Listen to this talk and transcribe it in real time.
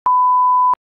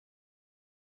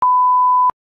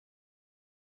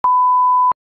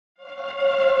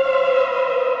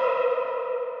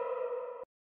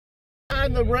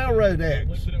behind the railroad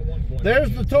X.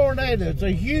 There's the tornado. It's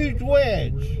a huge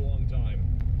wedge.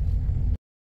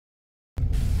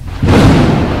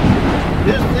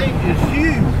 This thing is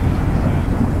huge.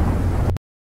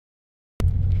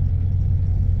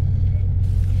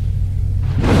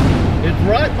 It's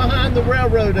right behind the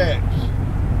railroad X.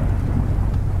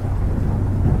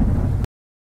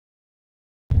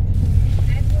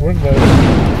 Window.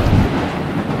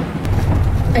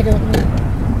 I don't know.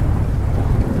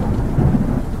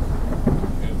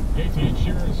 KTH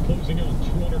here is closing in on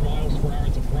 200 miles per hour.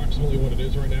 It's approximately what it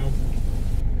is right now.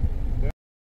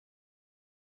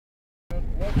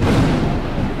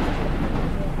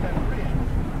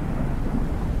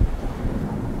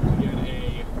 Again,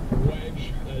 a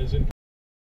wedge that is in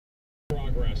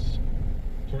progress.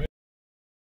 Tornado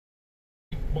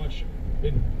much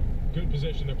in good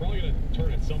position. They're probably going to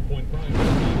turn at some point. Probably not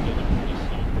going to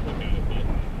stop to look at it, but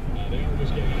they are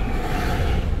just getting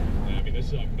out. I mean, this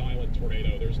is a violent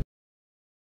tornado. There's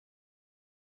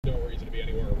no reason to be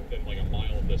anywhere within like a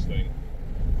mile of this thing.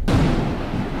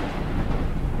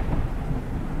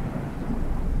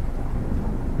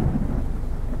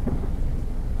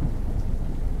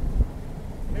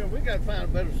 Here, we got to find a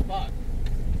better spot.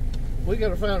 We got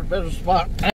to find a better spot.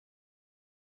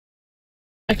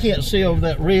 I can't see over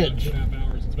that ridge. 2.5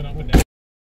 hours. It's been up and down.